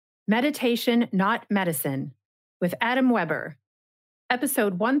Meditation, Not Medicine, with Adam Weber,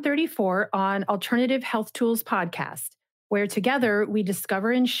 episode 134 on Alternative Health Tools podcast, where together we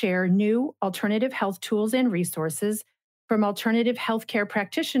discover and share new alternative health tools and resources from alternative healthcare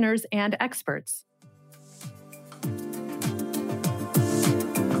practitioners and experts.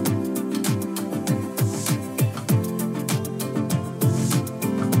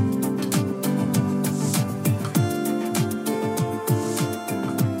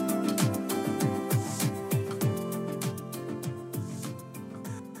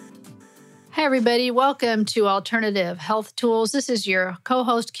 Hi, everybody. Welcome to Alternative Health Tools. This is your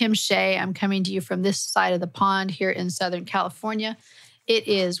co-host, Kim Shea. I'm coming to you from this side of the pond here in Southern California. It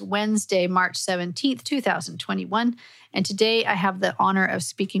is Wednesday, March 17th, 2021. And today I have the honor of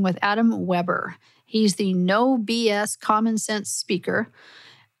speaking with Adam Weber. He's the No BS Common Sense speaker,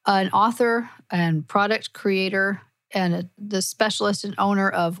 an author and product creator, and the specialist and owner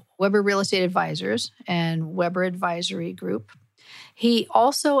of Weber Real Estate Advisors and Weber Advisory Group. He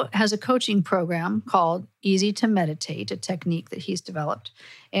also has a coaching program called Easy to Meditate, a technique that he's developed.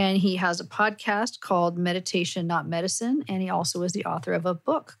 And he has a podcast called Meditation, Not Medicine. And he also is the author of a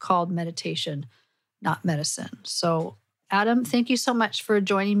book called Meditation, Not Medicine. So, Adam, thank you so much for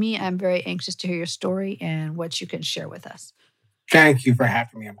joining me. I'm very anxious to hear your story and what you can share with us. Thank you for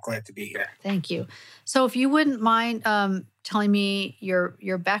having me. I'm glad to be here. Thank you. So if you wouldn't mind telling me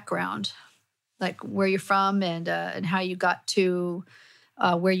your background, like where you're from and how you got to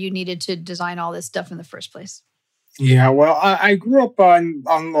where you needed to design all this stuff in the first place. Yeah, well, I grew up on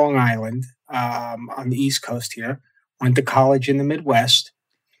Long Island, on the East Coast here. Went to college in the Midwest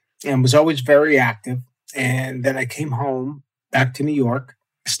and was always very active. And then I came home back to New York.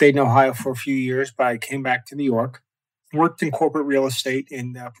 I stayed in Ohio for a few years, but I came back to New York. Worked in corporate real estate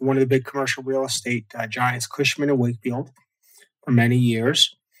for one of the big commercial real estate giants, Cushman & Wakefield, for many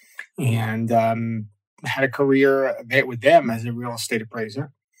years. And had a career with them as a real estate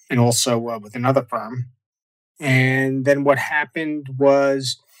appraiser and also with another firm. And then what happened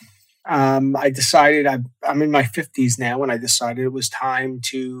was I decided I'm in my 50s now, and I decided it was time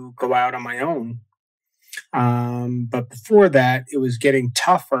to go out on my own. But before that, it was getting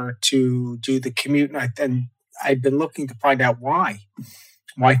tougher to do the commute. And I'd been looking to find out why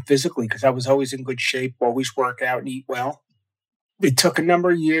physically, because I was always in good shape, always work out and eat well. It took a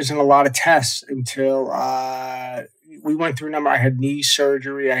number of years and a lot of tests until we went through a number. I had knee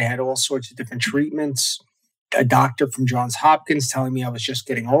surgery. I had all sorts of different treatments. A doctor from Johns Hopkins telling me I was just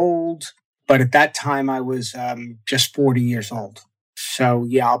getting old. But at that time, I was just 40 years old. So,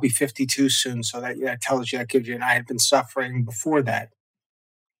 yeah, I'll be 52 soon. So that tells you, that gives you. And I had been suffering before that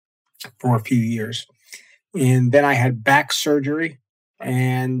for a few years. And then I had back surgery.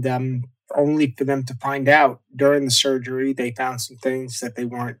 And only for them to find out during the surgery, they found some things that they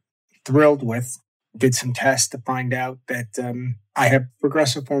weren't thrilled with. Did some tests to find out that I have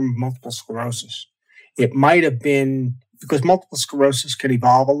progressive form of multiple sclerosis. It might have been because multiple sclerosis can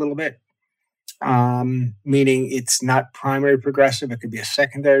evolve a little bit, meaning it's not primary progressive. It could be a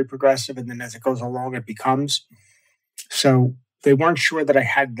secondary progressive, and then as it goes along, it becomes. So they weren't sure that I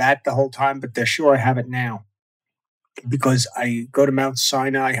had that the whole time, but they're sure I have it now. Because I go to Mount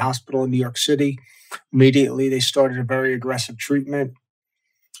Sinai Hospital in New York City. Immediately, they started a very aggressive treatment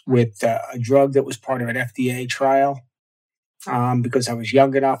with a drug that was part of an FDA trial because I was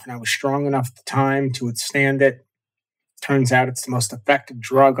young enough and I was strong enough at the time to withstand it. Turns out it's the most effective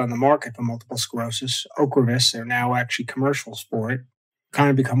drug on the market for multiple sclerosis. Ocrevus, they're now actually commercials for it. Kind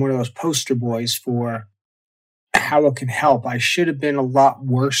of become one of those poster boys for how it can help. I should have been a lot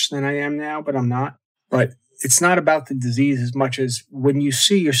worse than I am now, but I'm not. But it's not about the disease as much as when you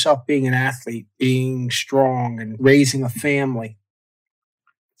see yourself being an athlete, being strong and raising a family,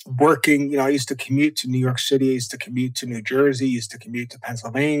 working, I used to commute to New York City, I used to commute to New Jersey, I used to commute to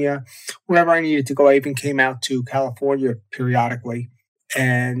Pennsylvania, wherever I needed to go. I even came out to California periodically.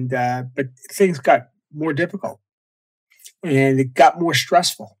 And, but things got more difficult and it got more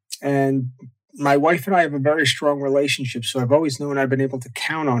stressful. And my wife and I have a very strong relationship. So I've always known I've been able to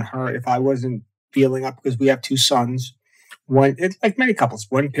count on her if I wasn't feeling up, because we have two sons. One, like many couples,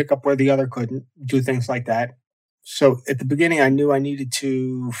 one pick up where the other couldn't, do things like that. So at the beginning, I knew I needed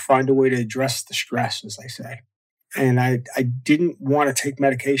to find a way to address the stress, as I say. And I didn't want to take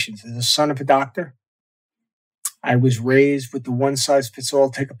medications. As a son of a doctor, I was raised with the one-size-fits-all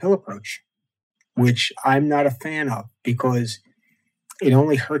take-a-pill approach, which I'm not a fan of because it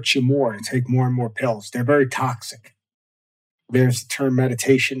only hurts you more to take more and more pills. They're very toxic. There's the term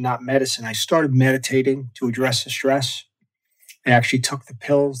meditation, not medicine. I started meditating to address the stress. I actually took the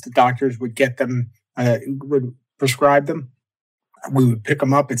pills. The doctors would get them, would prescribe them. We would pick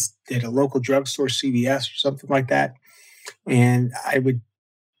them up at a local drugstore, CVS or something like that. And I would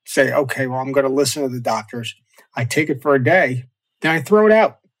say, okay, well, I'm going to listen to the doctors. I take it for a day, then I throw it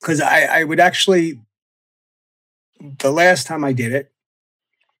out. Because I would actually, the last time I did it,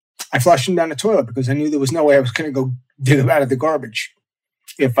 I flushed them down the toilet because I knew there was no way I was going to go dig them out of the garbage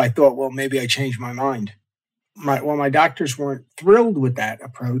if I thought, well, maybe I changed my mind. My doctors weren't thrilled with that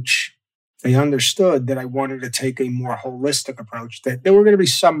approach. They understood that I wanted to take a more holistic approach, that there were going to be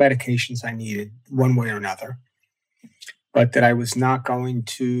some medications I needed one way or another, but that I was not going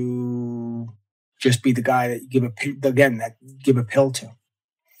to just be the guy that give a pill to.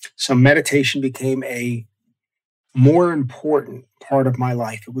 So meditation became a more important part of my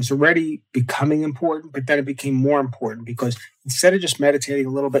life. It was already becoming important, but then it became more important because instead of just meditating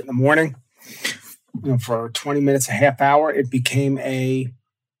a little bit in the morning, for 20 minutes, a half hour, it became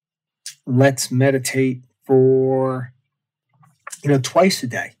let's meditate for, twice a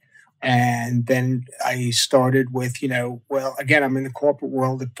day. And then I started with, again, I'm in the corporate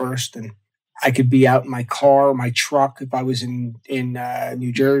world at first, and I could be out in my car, my truck, if I was in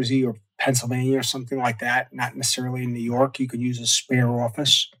New Jersey or Pennsylvania or something like that, not necessarily in New York. You could use a spare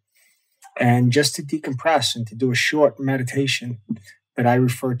office. And just to decompress and to do a short meditation that I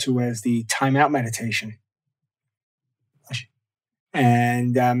refer to as the timeout meditation.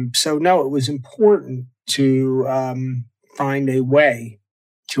 And so, no, it was important to find a way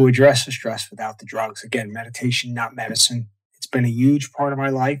to address the stress without the drugs. Again, meditation, not medicine. It's been a huge part of my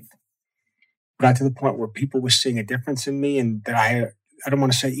life. Got to the point where people were seeing a difference in me and that I don't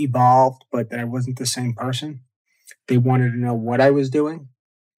want to say evolved, but that I wasn't the same person. They wanted to know what I was doing.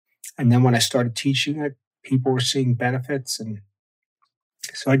 And then when I started teaching it, people were seeing benefits. And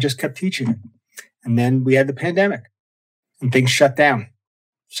so I just kept teaching it. And then we had the pandemic and things shut down.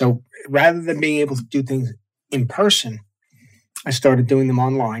 So rather than being able to do things in person, I started doing them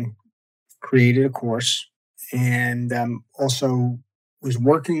online, created a course, and also was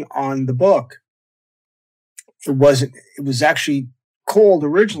working on the book. It was actually called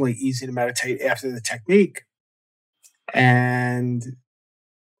originally Easy to Meditate After the Technique. And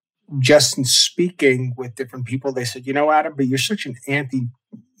just in speaking with different people, they said, Adam, but you're such an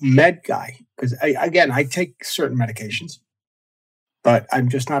anti-med guy. Because I take certain medications, but I'm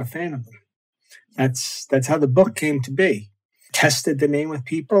just not a fan of them. That's how the book came to be. Tested the name with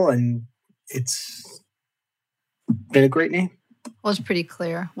people, and it's been a great name. Well, it's pretty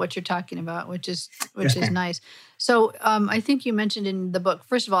clear what you're talking about, which is nice. So I think you mentioned in the book,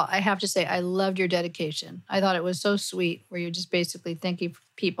 first of all, I have to say I loved your dedication. I thought it was so sweet where you're just basically thanking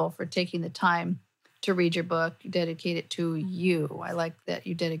people for taking the time to read your book. You dedicate it to you. I like that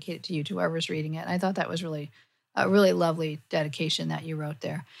you dedicate it to you, to whoever's reading it. I thought that was really a really lovely dedication that you wrote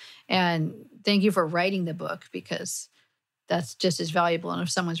there. And thank you for writing the book, because that's just as valuable. And if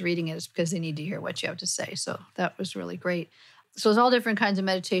someone's reading it, it's because they need to hear what you have to say. So that was really great. So it's all different kinds of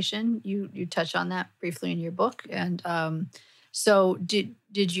meditation. You touch on that briefly in your book. And so did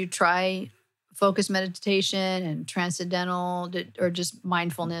you try focus meditation and transcendental or just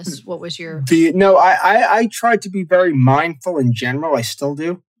mindfulness? What was your... I tried to be very mindful in general. I still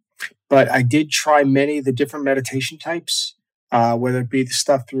do. But I did try many of the different meditation types, whether it be the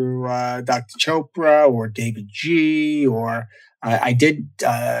stuff through Dr. Chopra or David G, or I did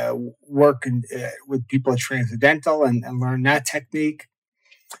work with people at Transcendental and learn that technique.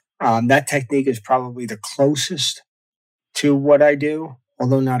 That technique is probably the closest to what I do,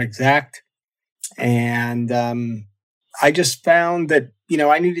 although not exact. And I just found that,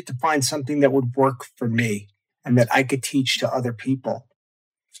 I needed to find something that would work for me and that I could teach to other people.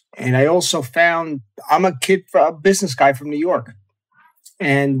 And I also found I'm a business guy from New York.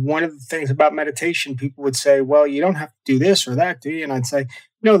 And one of the things about meditation, people would say, well, you don't have to do this or that, do you? And I'd say,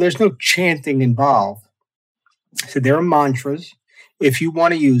 no, there's no chanting involved. So there are mantras if you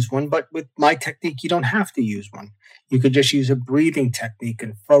want to use one, but with my technique, you don't have to use one. You could just use a breathing technique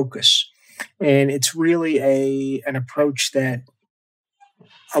and focus. And it's really an approach that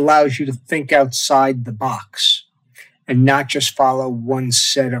allows you to think outside the box and not just follow one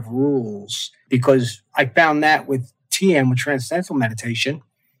set of rules. Because I found that with TM, with Transcendental Meditation.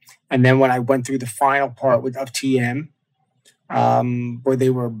 And then when I went through the final part of TM, where they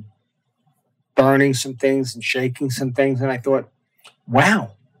were burning some things and shaking some things, and I thought,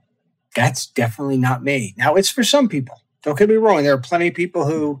 wow, that's definitely not me. Now, it's for some people. Don't get me wrong. There are plenty of people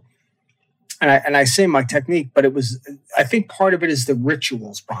who, and I say my technique, but I think part of it is the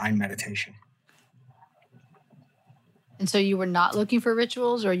rituals behind meditation. And so you were not looking for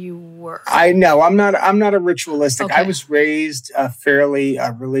rituals, or you were? I know I'm not a ritualistic. Okay. I was raised fairly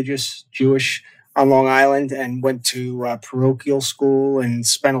religious, Jewish. on Long Island and went to parochial school and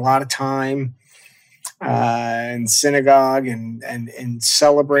spent a lot of time in synagogue and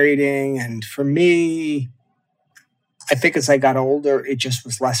celebrating. And for me, I think as I got older, it just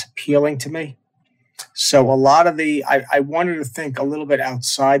was less appealing to me. So a lot of I wanted to think a little bit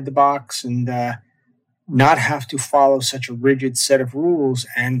outside the box and not have to follow such a rigid set of rules.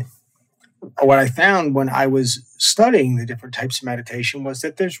 And what I found when I was studying the different types of meditation was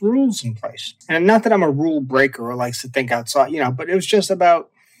that there's rules in place. And not that I'm a rule breaker or likes to think outside, but it was just about,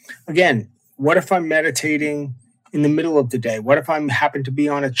 again, what if I'm meditating in the middle of the day? What if I happen to be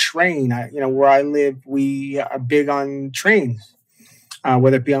on a train? Where I live, we are big on trains,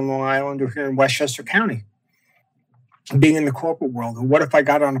 whether it be on Long Island or here in Westchester County. Being in the corporate world, or what if I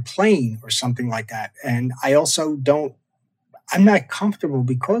got on a plane or something like that? And I also I'm not comfortable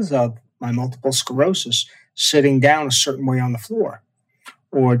because of my multiple sclerosis sitting down a certain way on the floor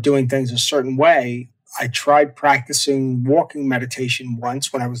or doing things a certain way. I tried practicing walking meditation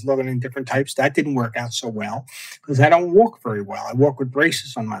once when I was looking in different types. That didn't work out so well because I don't walk very well. I walk with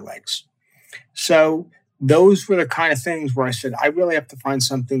braces on my legs. So those were the kind of things where I said, I really have to find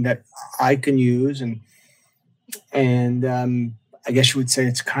something that I can use. And I guess you would say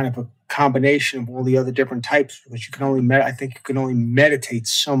it's kind of a combination of all the other different types, because you can only I think you can only meditate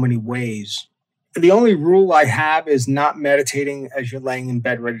so many ways. The only rule I have is not meditating as you're laying in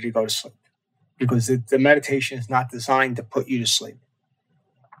bed ready to go to sleep, because the meditation is not designed to put you to sleep.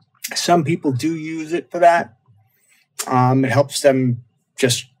 Some people do use it for that. It helps them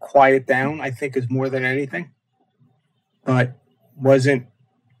just quiet down, I think, is more than anything, but wasn't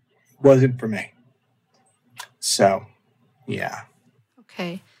for me. So, yeah.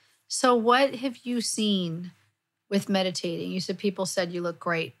 Okay. So what have you seen with meditating? You said people said you look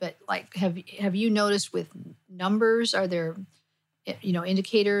great, but have you noticed with numbers, are there,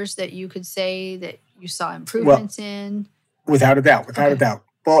 indicators that you could say that you saw improvements in? Without a doubt.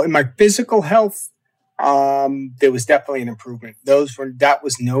 Well, in my physical health, there was definitely an improvement. That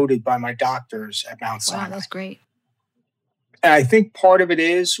was noted by my doctors at Mount Sinai. Wow, that's great. And I think part of it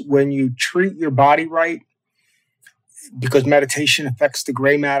is when you treat your body right, because meditation affects the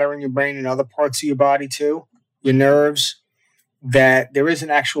gray matter in your brain and other parts of your body too, your nerves, that there is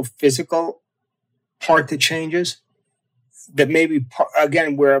an actual physical part that changes. That maybe,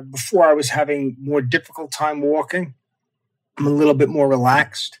 again, where before I was having more difficult time walking, I'm a little bit more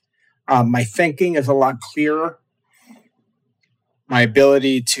relaxed. My thinking is a lot clearer. My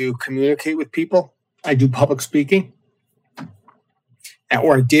ability to communicate with people. I do public speaking.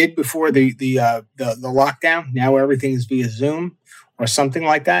 Or I did before the lockdown. Now everything is via Zoom or something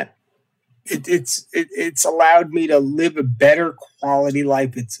like that. It's allowed me to live a better quality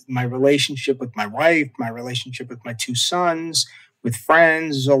life. It's my relationship with my wife, my relationship with my two sons, with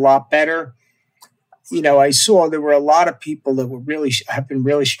friends is a lot better. I saw there were a lot of people that have been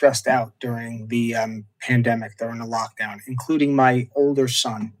really stressed out during the pandemic, during the lockdown, including my older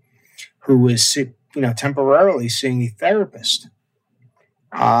son, who is temporarily seeing a therapist.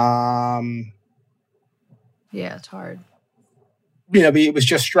 Yeah, it's hard. It was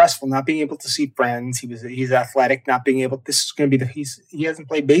just stressful not being able to see friends. He's athletic, not being able. This is going to be he hasn't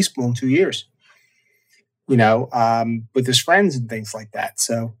played baseball in 2 years. With his friends and things like that.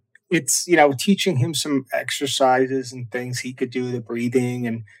 So it's teaching him some exercises and things he could do, the breathing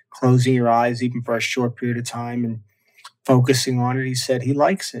and closing your eyes even for a short period of time and focusing on it. He said he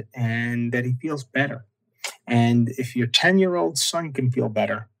likes it and that he feels better. And if your 10-year-old son can feel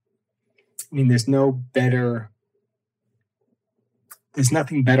better, there's nothing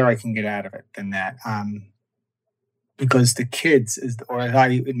better I can get out of it than that. Because the kids,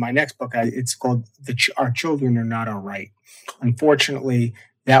 in my next book, it's called Our Children Are Not Our Right. Unfortunately,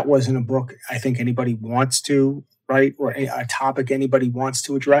 that wasn't a book I think anybody wants to write or a topic anybody wants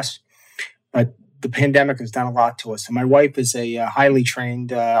to address. But the pandemic has done a lot to us. And my wife is a highly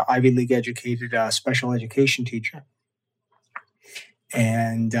trained, Ivy League educated special education teacher.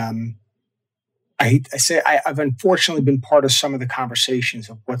 And I've unfortunately been part of some of the conversations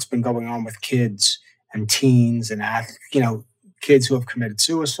of what's been going on with kids and teens and kids who have committed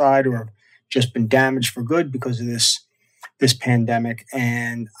suicide or have just been damaged for good because of this pandemic.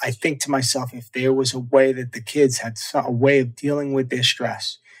 And I think to myself, if there was a way that the kids had a way of dealing with their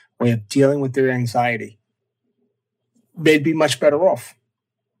stress, way of dealing with their anxiety, they'd be much better off.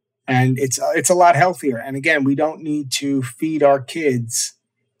 And it's a lot healthier. And again, we don't need to feed our kids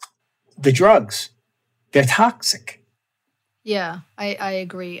the drugs. They're toxic. Yeah, I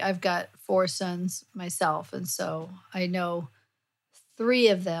agree. I've got 4 sons myself. And so I know 3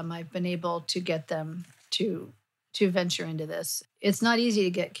 of them I've been able to get them to to venture into this. It's not easy to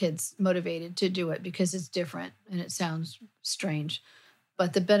get kids motivated to do it because it's different and it sounds strange,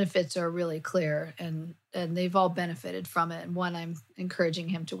 but the benefits are really clear and they've all benefited from it. And one, I'm encouraging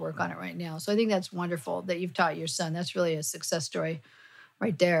him to work on it right now. So I think that's wonderful that you've taught your son. That's really a success story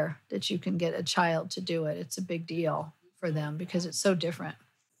right there, that you can get a child to do it. It's a big deal for them because it's so different.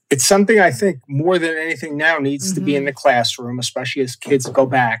 It's something I think more than anything now needs to be in the classroom, especially as kids go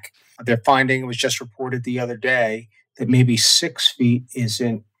back. They're finding, it was just reported the other day, that maybe 6 feet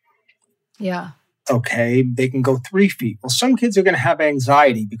isn't okay. They can go 3 feet. Well, some kids are going to have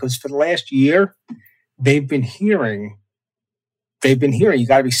anxiety because for the last year, they've been hearing, you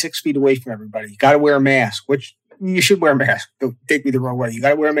got to be 6 feet away from everybody. You got to wear a mask, which you should wear a mask. Don't take me the wrong way. You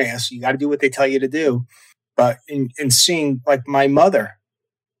got to wear a mask. You got to do what they tell you to do. But in seeing, like my mother,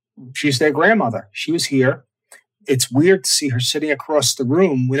 she's their grandmother. She was here. It's weird to see her sitting across the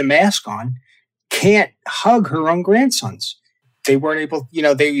room with a mask on, can't hug her own grandsons. They weren't able,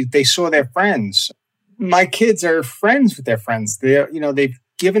 they saw their friends. My kids are friends with their friends. They've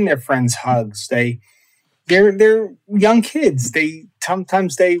given their friends hugs. They're young kids.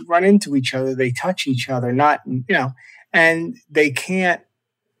 Sometimes they run into each other. They touch each other, and they can't,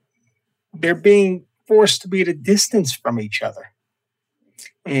 they're being forced to be at a distance from each other.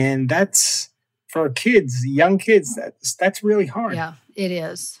 And that's, for kids, young kids, that's really hard. Yeah, it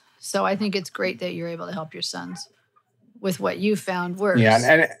is. So I think it's great that you're able to help your sons with what you found works.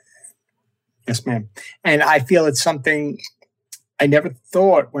 Yeah, yes, ma'am. And I feel it's something I never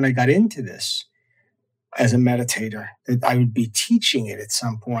thought when I got into this as a meditator that I would be teaching it at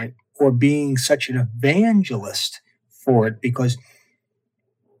some point or being such an evangelist for it, because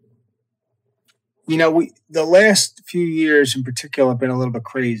the last few years in particular have been a little bit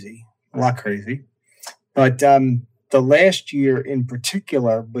crazy. A lot crazy. But the last year in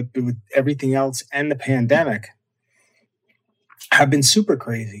particular, with everything else and the pandemic, have been super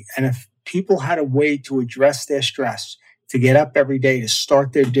crazy. And if people had a way to address their stress, to get up every day, to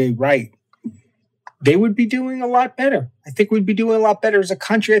start their day right, they would be doing a lot better. I think we'd be doing a lot better as a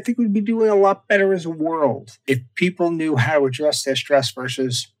country. I think we'd be doing a lot better as a world if people knew how to address their stress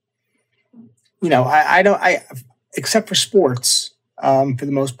versus, except for sports, for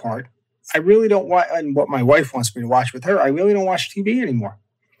the most part, I really don't watch, and what my wife wants me to watch with her, I really don't watch TV anymore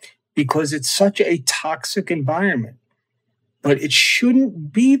because it's such a toxic environment. But it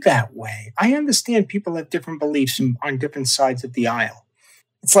shouldn't be that way. I understand people have different beliefs on different sides of the aisle.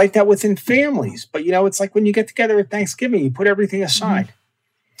 It's like that within families. But, it's like when you get together at Thanksgiving, you put everything aside.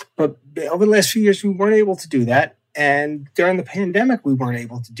 But over the last few years, we weren't able to do that. And during the pandemic, we weren't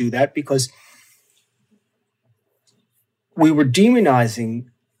able to do that because we were demonizing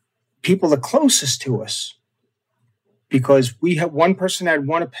people the closest to us because one person had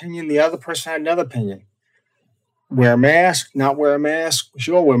one opinion, the other person had another opinion. Wear a mask, not wear a mask. We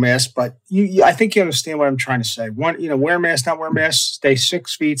should all wear a mask, but I think you understand what I'm trying to say. Wear a mask, not wear a mask. Stay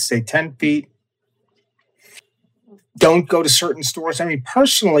 6 feet, stay 10 feet. Don't go to certain stores. I mean,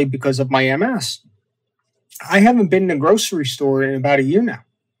 personally, because of my MS, I haven't been in a grocery store in about a year now.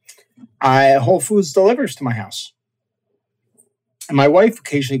 Whole Foods delivers to my house. And my wife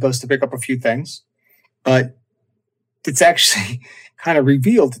occasionally goes to pick up a few things, but it's actually kind of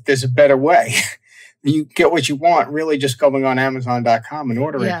revealed that there's a better way. You get what you want, really just going on Amazon.com and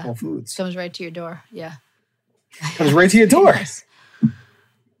ordering Whole Foods. Comes right to your door. Yeah. Comes right to your door. Yes.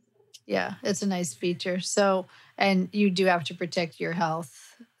 Yeah, it's a nice feature. So, and you do have to protect your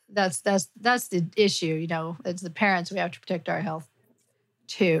health. That's the issue, As the parents, we have to protect our health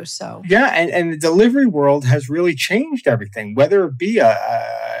too. So yeah, and the delivery world has really changed everything, whether it be a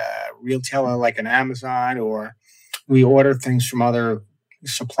retailer like an Amazon, or we order things from other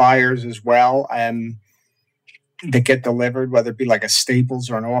suppliers as well, that get delivered, whether it be like a Staples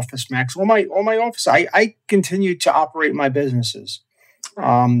or an Office Max. All my office, I continue to operate my businesses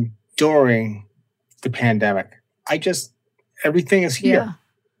during the pandemic. Everything is here. Yeah.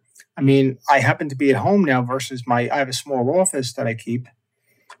 I mean, I happen to be at home now versus I have a small office that I keep,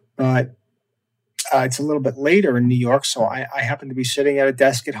 but it's a little bit later in New York, so I happen to be sitting at a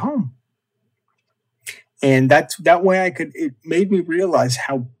desk at home. And that way it made me realize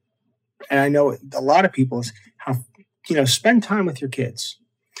how, and I know a lot of people, how, spend time with your kids.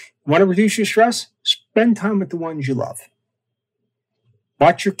 Want to reduce your stress? Spend time with the ones you love.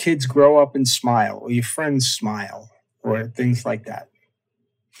 Watch your kids grow up and smile, or your friends smile, or things like that.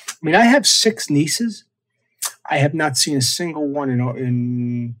 I mean, I have 6 nieces. I have not seen a single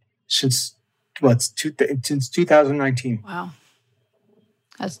one since 2019. Wow.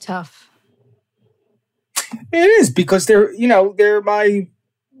 That's tough. It is, because they're my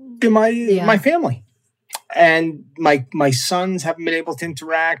family. And my sons haven't been able to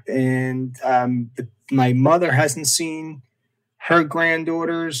interact, and my mother hasn't seen her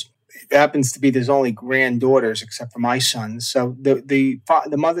granddaughters. It happens to be there's only granddaughters except for my sons. So the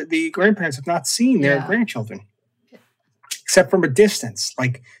grandparents have not seen their grandchildren except from a distance,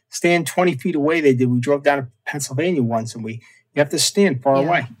 like stand 20 feet away. They did. We drove down to Pennsylvania once, and you have to stand far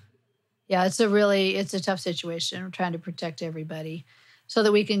away. Yeah, it's a tough situation. We're trying to protect everybody so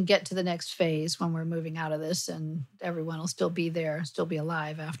that we can get to the next phase when we're moving out of this, and everyone will still be there, still be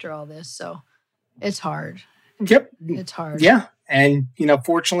alive after all this. So it's hard. Yep. It's hard. Yeah. And,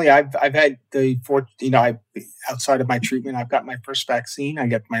 fortunately, I've had outside of my treatment, I've got my first vaccine. I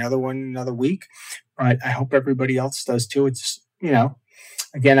get my other one in another week, but I hope everybody else does too. It's,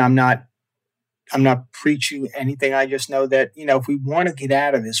 again, I'm not preaching anything. I just know that, if we want to get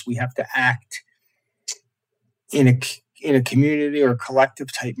out of this, we have to act in a community or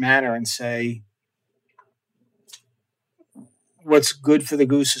collective type manner and say, what's good for the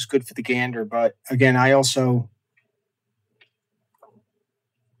goose is good for the gander. But again, I also,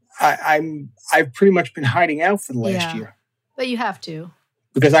 I've pretty much been hiding out for the last year. But you have to.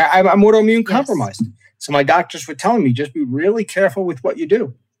 Because I'm autoimmune compromised. So my doctors were telling me, just be really careful with what you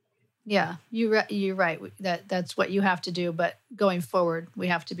do. Yeah, you're right. That's what you have to do. But going forward, we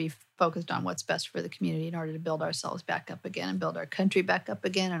have to be focused on what's best for the community in order to build ourselves back up again and build our country back up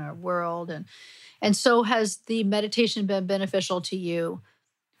again and our world. And so has the meditation been beneficial to you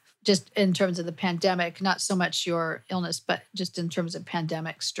just in terms of the pandemic, not so much your illness, but just in terms of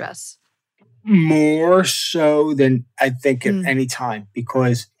pandemic stress? More so than I think at any time,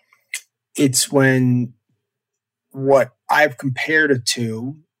 because it's when what I've compared it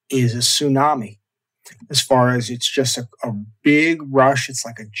to is a tsunami. As far as it's just a big rush. It's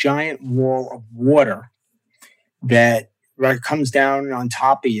like a giant wall of water that comes down on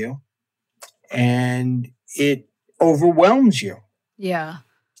top of you and it overwhelms you. Yeah.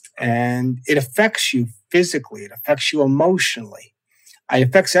 And it affects you physically. It affects you emotionally. It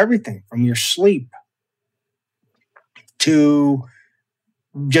affects everything from your sleep to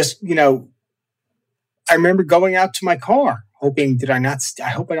just, I remember going out to my car hoping, I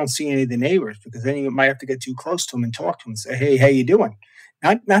hope I don't see any of the neighbors, because then you might have to get too close to them and talk to them and say, hey, how you doing?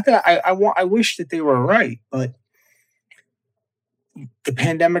 Not that I wish that they were all right, but the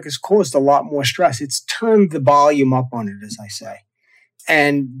pandemic has caused a lot more stress. It's turned the volume up on it, as I say.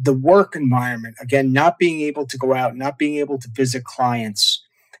 And the work environment, again, not being able to go out, not being able to visit clients,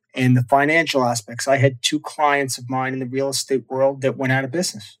 and the financial aspects. I had 2 clients of mine in the real estate world that went out of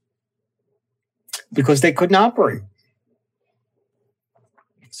business because they couldn't operate.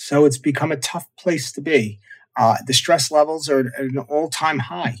 So it's become a tough place to be. The stress levels are at an all-time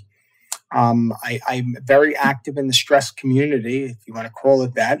high. I'm very active in the stress community, if you want to call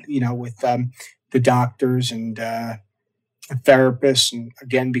it that, with the doctors and therapists. And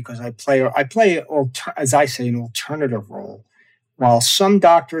again, because I play, as I say, an alternative role. While some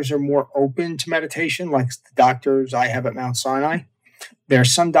doctors are more open to meditation, like the doctors I have at Mount Sinai, there are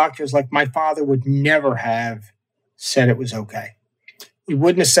some doctors, like my father, would never have said it was okay. He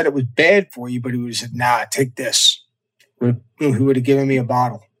wouldn't have said it was bad for you, but he would have said, nah, take this. He would have given me a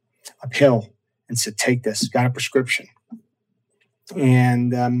bottle, a pill, and said, take this, got a prescription.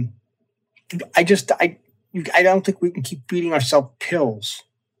 And I don't think we can keep feeding ourselves pills.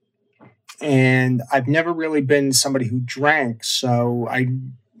 And I've never really been somebody who drank, so I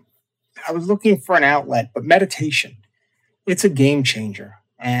was looking for an outlet. But meditation, it's a game changer.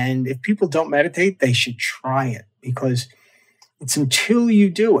 And if people don't meditate, they should try it, because it's until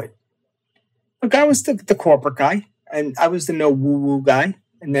you do it. Look, I was the corporate guy, and I was the no woo-woo guy.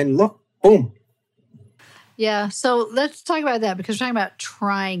 And then look, boom. Yeah, so let's talk about that, because we're talking about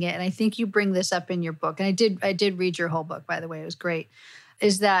trying it. And I think you bring this up in your book. And I did read your whole book, by the way. It was great.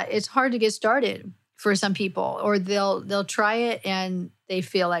 Is that it's hard to get started for some people, or they'll try it and they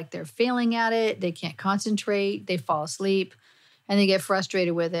feel like they're failing at it. They can't concentrate. They fall asleep and they get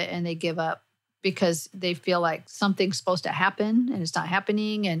frustrated with it and they give up because they feel like something's supposed to happen and it's not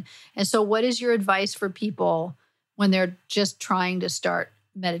happening. And so what is your advice for people when they're just trying to start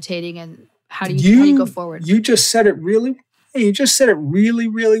meditating, and how do you go forward? You just said it really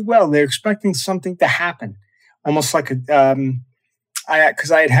really well. They're expecting something to happen, almost like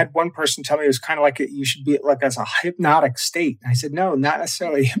because I had one person tell me it was kind of like you should be like as a hypnotic state. And I said, no, not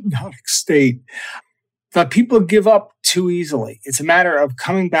necessarily a hypnotic state. But people give up too easily. It's a matter of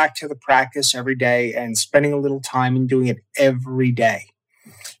coming back to the practice every day and spending a little time and doing it every day.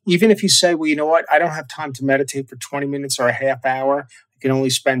 Even if you say, well, you know what? I don't have time to meditate for 20 minutes or a half hour. I can only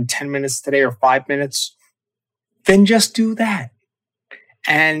spend 10 minutes today or 5 minutes. Then just do that.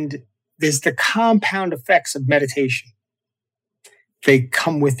 And there's the compound effects of meditation. They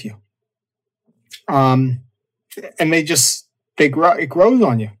come with you. And it grows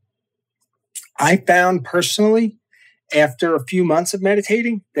on you. I found personally, after a few months of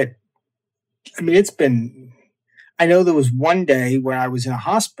meditating, I know there was one day where I was in a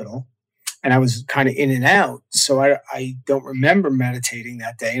hospital and I was kind of in and out. So I don't remember meditating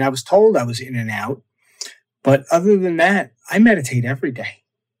that day. And I was told I was in and out. But other than that, I meditate every day.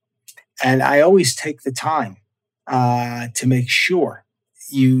 And I always take the time to make sure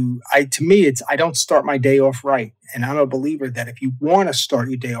I don't start my day off right. And I'm a believer that if you want to start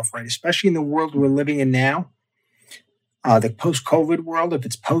your day off right, especially in the world we're living in now, the post-COVID world, if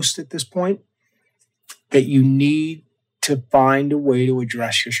it's post at this point, that you need to find a way to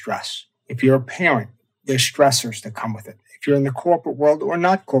address your stress. If you're a parent, there's stressors that come with it. If you're in the corporate world or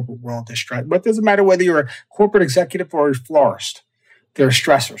not corporate world, there's stress. But it doesn't matter whether you're a corporate executive or a florist. There are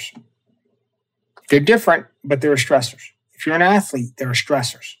stressors. They're different, but there are stressors. If you're an athlete, there are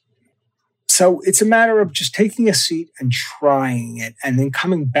stressors. So it's a matter of just taking a seat and trying it and then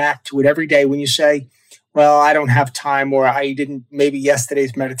coming back to it every day when you say, well, I don't have time, or maybe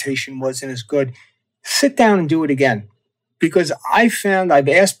yesterday's meditation wasn't as good. Sit down and do it again. Because I've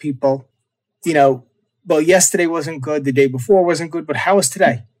asked people, well, yesterday wasn't good, the day before wasn't good, but how was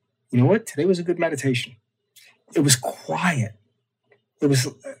today? You know what? Today was a good meditation. It was quiet.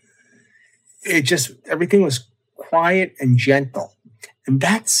 Everything was quiet and gentle. And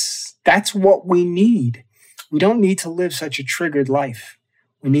that's what we need. We don't need to live such a triggered life.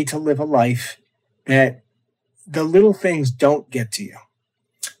 We need to live a life that the little things don't get to you.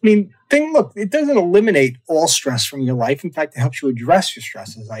 Look, it doesn't eliminate all stress from your life. In fact, it helps you address your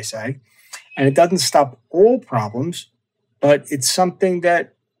stress, as I say. And it doesn't stop all problems, but it's something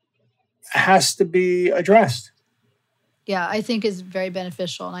that has to be addressed. Yeah, I think is very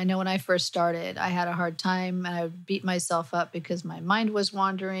beneficial. And I know when I first started, I had a hard time and I would beat myself up because my mind was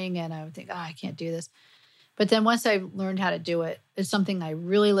wandering and I would think, I can't do this. But then once I learned how to do it, it's something I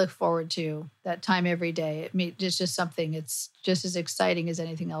really look forward to, that time every day. It's just something, it's just as exciting as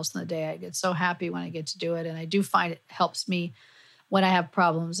anything else in the day. I get so happy when I get to do it. And I do find it helps me when I have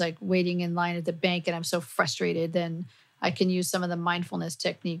problems like waiting in line at the bank and I'm so frustrated, then I can use some of the mindfulness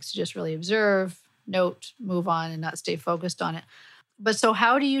techniques to just really observe, note, move on, and not stay focused on it. But so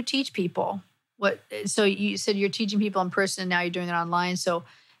how do you teach people? So you said you're teaching people in person and now you're doing it online. So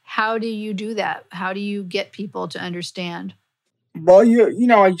how do you do that? How do you get people to understand? Well,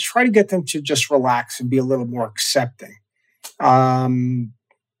 I try to get them to just relax and be a little more accepting.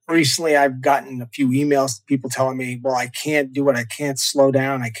 Recently, I've gotten a few emails, people telling me, well, I can't do it. I can't slow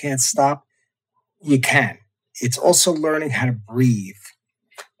down. I can't stop. You can. It's also learning how to breathe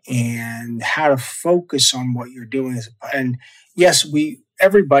and how to focus on what you're doing. And yes,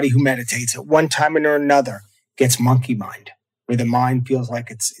 everybody who meditates at one time or another gets monkey mind, where the mind feels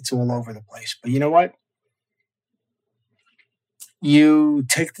like it's all over the place. But you know what? You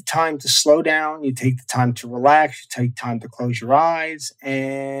take the time to slow down, you take the time to relax, you take time to close your eyes,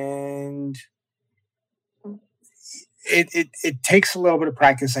 and it takes a little bit of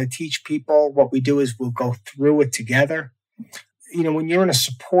practice. I teach people, what we do is we'll go through it together. When you're in a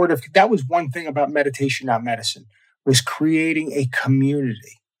supportive, that was one thing about meditation, not medicine, was creating a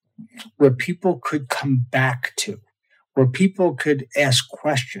community where people could come back to, where people could ask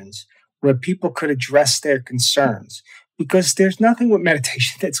questions, where people could address their concerns. Because there's nothing with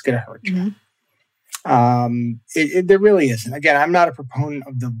meditation that's going to hurt you. Mm-hmm. There really isn't. Again, I'm not a proponent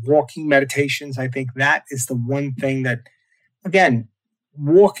of the walking meditations. I think that is the one thing that, again,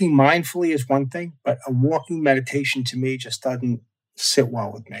 walking mindfully is one thing, but a walking meditation to me just doesn't sit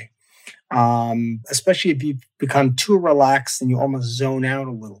well with me. Especially if you become too relaxed and you almost zone out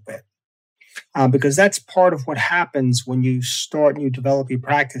a little bit. Because that's part of what happens when you start and you develop your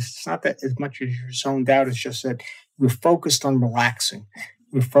practice. It's not that as much as you're zoned out, it's just that you're focused on relaxing.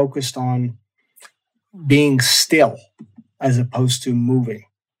 You're focused on being still as opposed to moving.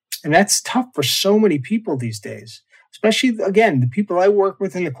 And that's tough for so many people these days, especially, again, the people I work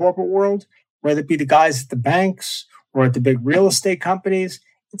with in the corporate world, whether it be the guys at the banks or at the big real estate companies.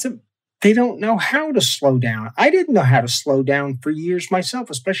 They don't know how to slow down. I didn't know how to slow down for years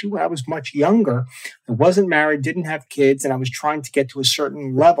myself, especially when I was much younger. I wasn't married, didn't have kids, and I was trying to get to a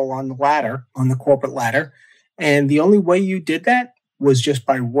certain level on the ladder, on the corporate ladder. And the only way you did that was just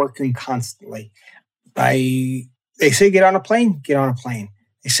by working constantly. They say get on a plane, get on a plane.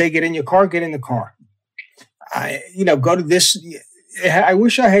 They say get in your car, get in the car. Go to this. I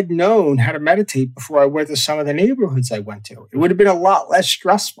wish I had known how to meditate before I went to some of the neighborhoods I went to. It would have been a lot less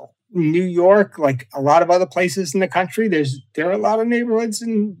stressful. New York, like a lot of other places in the country, there are a lot of neighborhoods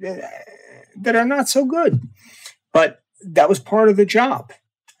and that are not so good. But that was part of the job.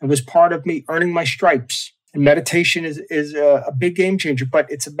 It was part of me earning my stripes. And meditation is a big game changer, but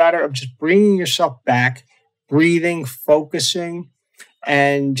it's a matter of just bringing yourself back, breathing, focusing,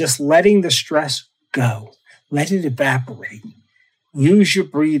 and just letting the stress go. Let it evaporate. Use your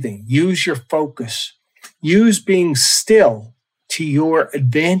breathing. Use your focus. Use being still to your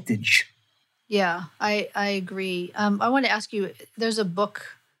advantage. Yeah, I agree. I want to ask you, there's a book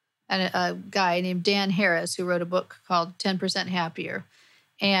and a guy named Dan Harris who wrote a book called 10% Happier.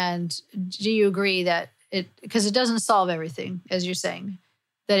 And do you agree that because it doesn't solve everything, as you're saying,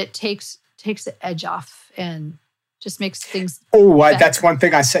 that it takes the edge off and just makes things better? That's one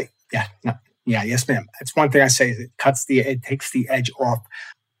thing I say. Yes, ma'am. That's one thing I say. It takes the edge off.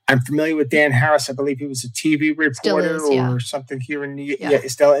 I'm familiar with Dan Harris. I believe he was a TV reporter or something here in New York. Yeah,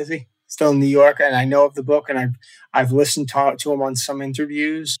 is he? Still in New York. And I know of the book, and I've listened to him on some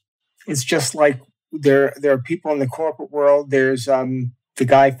interviews. It's just like there are people in the corporate world. There's the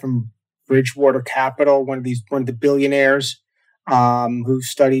guy from Bridgewater Capital, one of the billionaires who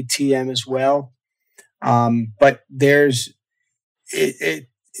studied TM as well. But there's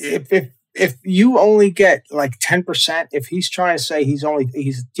if you only get like 10%, if he's trying to say he's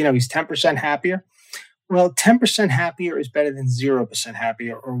 10% happier, well, 10% happier is better than 0%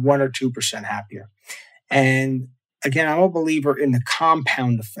 happier or 1 or 2% happier. And again, I'm a believer in the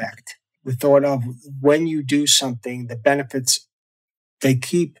compound effect. The thought of when you do something, the benefits, they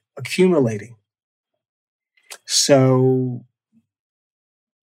keep accumulating. So,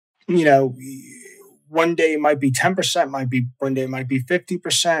 one day it might be 10%, one day it might be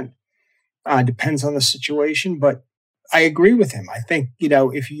 50%. Depends on the situation, but I agree with him. I think,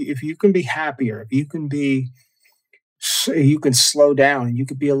 if you can be happier, if you can slow down and you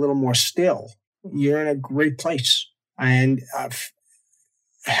could be a little more still, you're in a great place. And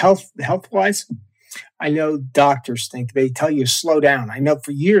health-wise, I know doctors they tell you slow down. I know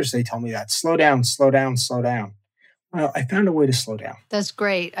for years they told me that. Slow down, slow down, slow down. Well, I found a way to slow down. That's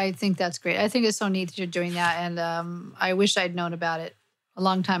great. I think that's great. I think it's so neat that you're doing that. And I wish I'd known about it a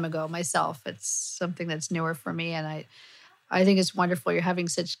long time ago myself. It's something that's newer for me. And I think it's wonderful. You're having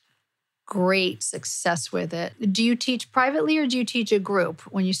such great success with it. Do you teach privately or do you teach a group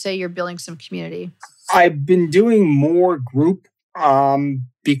when you say you're building some community? I've been doing more group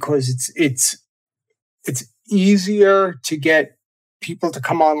because it's easier to get people to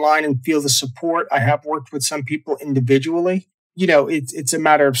come online and feel the support. I have worked with some people individually. It's a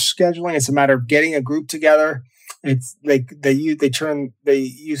matter of scheduling. It's a matter of getting a group together. It's like they use the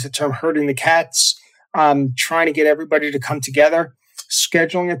term herding the cats, trying to get everybody to come together,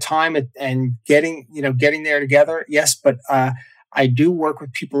 scheduling a time and getting there together. Yes, but I do work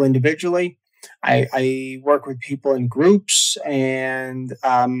with people individually. I work with people in groups, and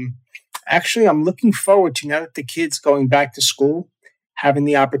actually, I'm looking forward to, now that the kids going back to school, having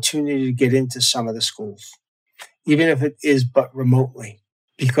the opportunity to get into some of the schools, even if it is but remotely,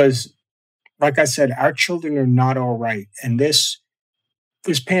 because like I said, our children are not all right. And this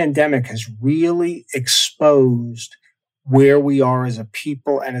pandemic has really exposed where we are as a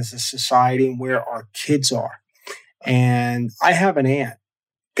people and as a society and where our kids are. And I have an aunt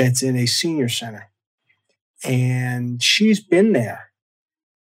that's in a senior center, and she's been there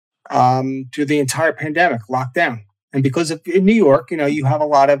through the entire pandemic, lockdown. And because in New York, you have a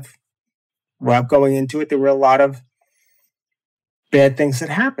lot of, without going into it, there were a lot of bad things that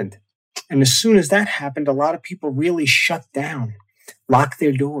happened. And as soon as that happened, a lot of people really shut down, locked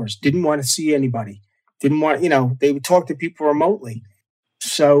their doors, didn't want to see anybody, they would talk to people remotely.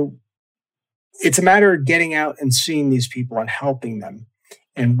 So it's a matter of getting out and seeing these people and helping them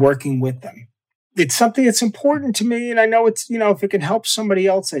and working with them. It's something that's important to me. And I know it's, if it can help somebody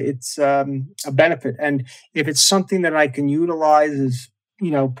else, it's a benefit. And if it's something that I can utilize as,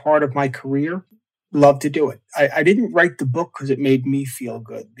 part of my career, love to do it. I didn't write the book because it made me feel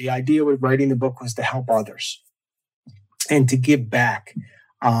good. The idea with writing the book was to help others and to give back.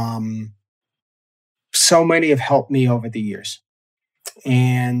 So many have helped me over the years.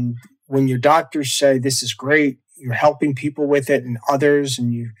 And when your doctors say, this is great, you're helping people with it and others,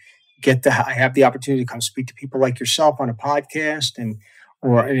 and I have the opportunity to come speak to people like yourself on a podcast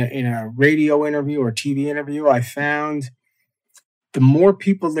or in a radio interview or TV interview, I found the more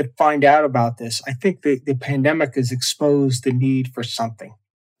people that find out about this, I think the pandemic has exposed the need for something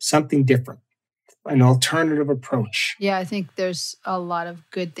different, an alternative approach. Yeah, I think there's a lot of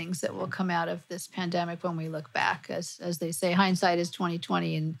good things that will come out of this pandemic when we look back. As they say, hindsight is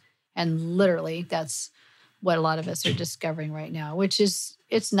 20/20, and literally that's what a lot of us are discovering right now, which is,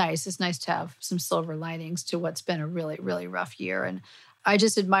 it's nice. It's nice to have some silver linings to what's been a really, really rough year. And I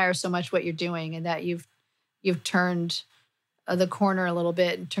just admire so much what you're doing, and that you've turned the corner a little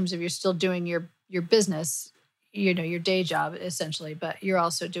bit in terms of you're still doing your business, your day job essentially, but you're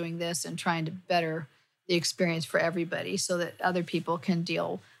also doing this and trying to better the experience for everybody so that other people can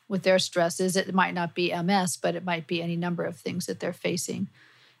deal with their stresses. It might not be MS, but it might be any number of things that they're facing,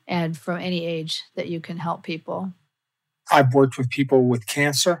 and from any age that you can help people. I've worked with people with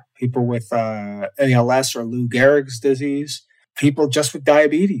cancer, people with ALS or Lou Gehrig's disease, people just with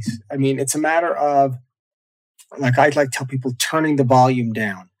diabetes. I mean, it's a matter of, like I'd like to tell people, turning the volume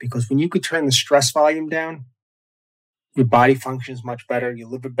down, because when you could turn the stress volume down, your body functions much better. You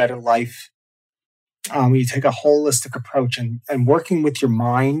live a better life. You take a holistic approach, and working with your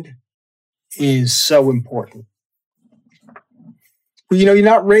mind is so important. Well, you're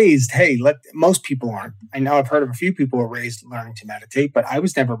not raised, most people aren't. I know I've heard of a few people who are raised learning to meditate, but I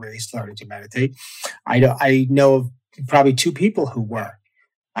was never raised learning to meditate. I know of probably 2 people who were,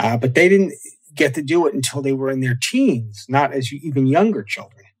 but they didn't get to do it until they were in their teens, not as even younger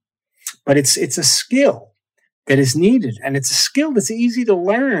children. But it's a skill that is needed, and it's a skill that's easy to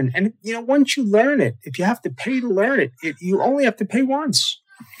learn. And once you learn it, if you have to pay to learn it, you only have to pay once.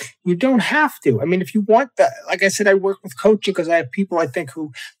 You don't have to. I mean, if you want that, like I said, I work with coaching because I have people, I think,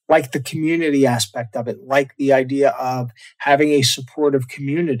 who like the community aspect of it, like the idea of having a supportive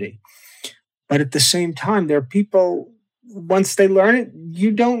community. But at the same time, there are people, once they learn it, you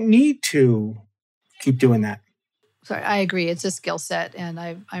don't need to keep doing that. Sorry, I agree. It's a skill set. And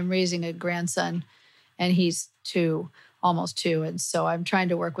I'm raising a grandson, and he's 2, almost 2. And so I'm trying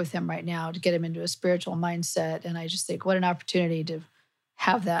to work with him right now to get him into a spiritual mindset. And I just think, what an opportunity to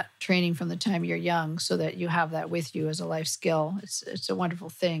have that training from the time you're young so that you have that with you as a life skill. It's a wonderful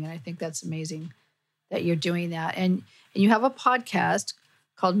thing. And I think that's amazing that you're doing that. And you have a podcast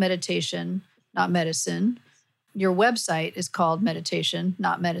called Meditation, Not Medicine. Your website is called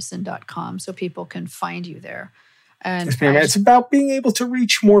meditationnotmedicine.com, so people can find you there. And yes, ma'am. It's about being able to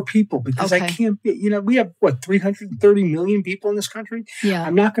reach more people, because I can't be, we have 330 million people in this country. Yeah.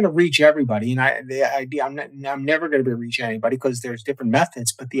 I'm not going to reach everybody. And I'm never going to be reaching anybody because there's different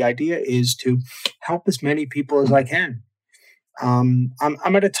methods. But the idea is to help as many people as I can. I'm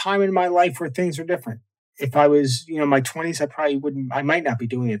at a time in my life where things are different. If I was, my 20s, I might not be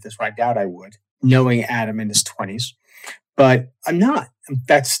doing it this way. I doubt I would, knowing Adam in his 20s, but I'm not.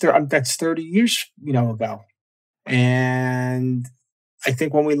 That's 30 years, ago. And I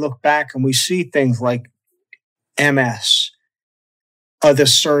think when we look back and we see things like MS, other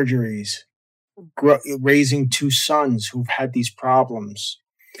surgeries, raising 2 sons who've had these problems,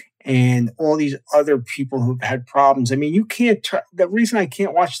 and all these other people who've had problems. I mean, you can't, the reason I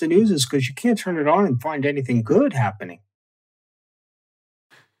can't watch the news is because you can't turn it on and find anything good happening.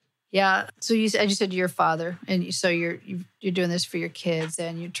 Yeah. So you said you're a father, and so you're doing this for your kids,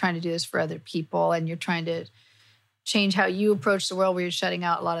 and you're trying to do this for other people, and you're trying to change how you approach the world, where you're shutting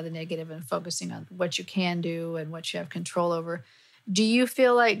out a lot of the negative and focusing on what you can do and what you have control over. Do you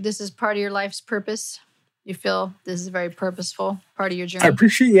feel like this is part of your life's purpose? You feel this is a very purposeful part of your journey? I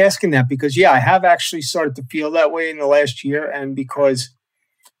appreciate you asking that, because, I have actually started to feel that way in the last year. And because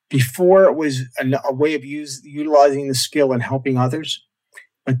before it was a way of utilizing the skill and helping others.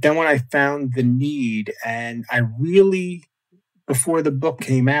 But then when I found the need, and I really, before the book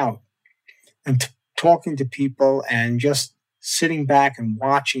came out, and talking to people and just sitting back and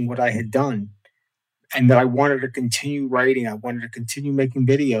watching what I had done, and that I wanted to continue writing, I wanted to continue making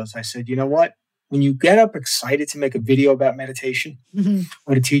videos, I said, you know what? When you get up excited to make a video about meditation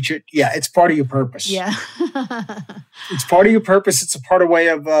or to teach it, it's part of your purpose. Yeah. It's part of your purpose. It's a part of way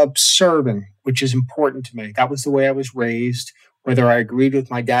of serving, which is important to me. That was the way I was raised. Whether I agreed with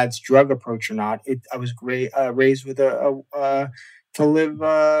my dad's drug approach or not, I was raised with to live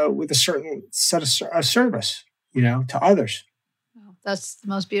with a certain set of service, to others. That's the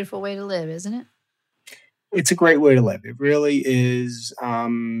most beautiful way to live, isn't it? It's a great way to live. It really is,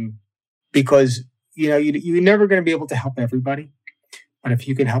 because, you're never going to be able to help everybody. But if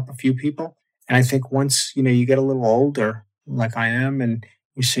you can help a few people, and I think once, you get a little older, like I am, and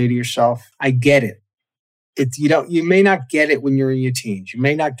you say to yourself, I get it. You may not get it when you're in your teens. You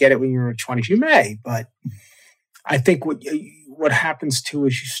may not get it when you're in your 20s. You may, but I think what happens too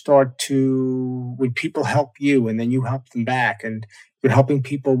is you start to, when people help you and then you help them back, and you're helping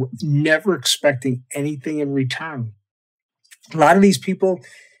people never expecting anything in return. A lot of these people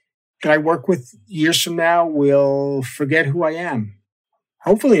that I work with years from now will forget who I am.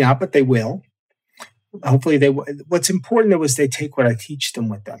 Hopefully not, but they will. Hopefully they will. What's important though is they take what I teach them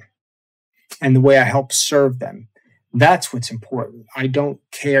with them, and the way I help serve them. That's what's important. I don't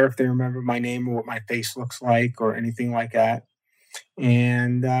care if they remember my name or what my face looks like or anything like that.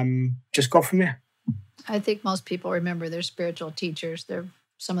 and just go from there. I think most people remember their spiritual teachers. They're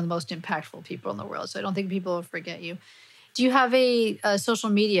some of the most impactful people in the world. So I don't think people will forget you. Do you have a social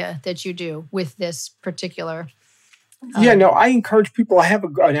media that you do with this particular? Yeah, no, I encourage people. I have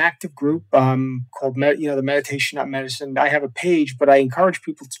an active group called, the Meditation Not Medicine. I have a page, but I encourage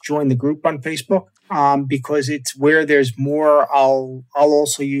people to join the group on Facebook because it's where there's more. I'll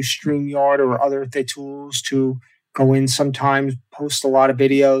also use StreamYard or other tools to go in sometimes, post a lot of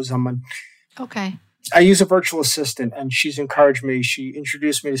videos. Okay. I use a virtual assistant, and she's encouraged me. She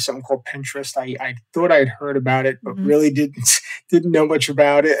introduced me to something called Pinterest. I thought I had heard about it, but really didn't know much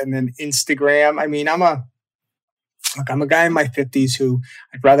about it. And then Instagram. I mean, I'm a guy in my 50s who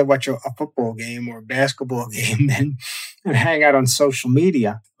I'd rather watch a football game or a basketball game than hang out on social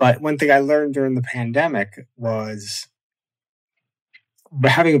media. But one thing I learned during the pandemic was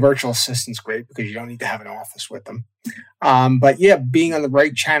having a virtual assistant is great because you don't need to have an office with them. But yeah, being on the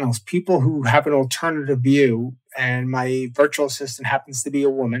right channels, people who have an alternative view. And my virtual assistant happens to be a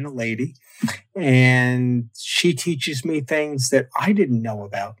woman, a lady, and she teaches me things that I didn't know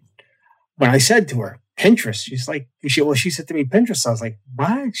about. When I said to her, Pinterest, she said to me, Pinterest. I was like,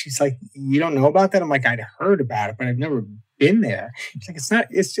 what? She's like, you don't know about that? I'm like, I'd heard about it, but I've never been there. She's like,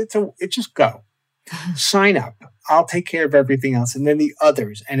 it's just go. Sign up. I'll take care of everything else. And then the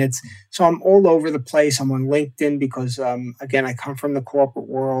others. And so I'm all over the place. I'm on LinkedIn because, again, I come from the corporate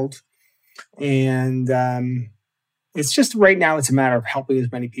world. And it's just right now, it's a matter of helping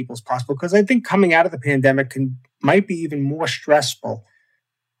as many people as possible. Because I think coming out of the pandemic might be even more stressful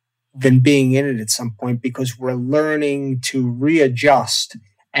than being in it at some point because we're learning to readjust.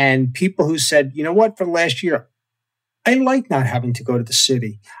 And people who said, you know what, for the last year, I like not having to go to the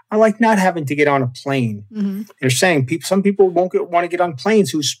city. I like not having to get on a plane. Mm-hmm. They're saying some people won't want to get on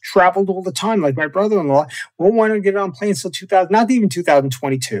planes who's traveled all the time. Like my brother-in-law won't want to get on planes until not even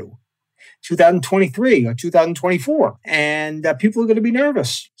 2022, 2023 or 2024. And people are going to be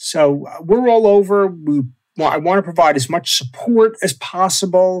nervous. So we're all over. I want to provide as much support as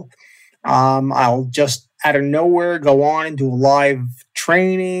possible. I'll just out of nowhere go on and do a live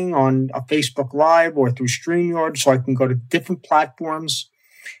training on a Facebook Live or through StreamYard so I can go to different platforms.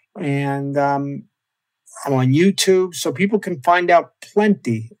 And I'm on YouTube so people can find out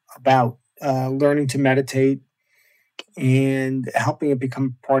plenty about learning to meditate and helping it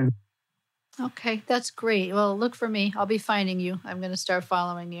become part of it. Okay, that's great. Well, look for me. I'll be finding you. I'm going to start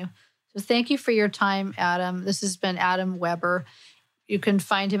following you. So thank you for your time, Adam. This has been Adam Weber. You can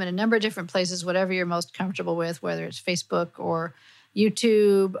find him in a number of different places, whatever you're most comfortable with, whether it's Facebook or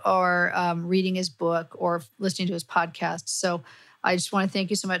YouTube or reading his book or listening to his podcast. So I just want to thank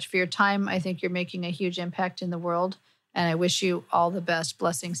you so much for your time. I think you're making a huge impact in the world, and I wish you all the best.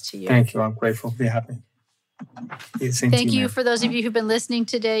 Blessings to you. Thank you. I'm grateful to be happy. Thank you for those of you who've been listening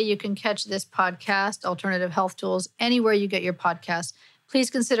today. You can catch this podcast, Alternative Health Tools, anywhere you get your podcasts. Please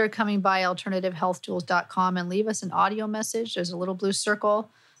consider coming by alternativehealthtools.com and leave us an audio message. There's a little blue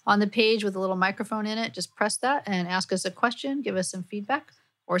circle on the page with a little microphone in it. Just press that and ask us a question, give us some feedback,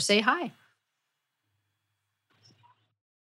 or say hi.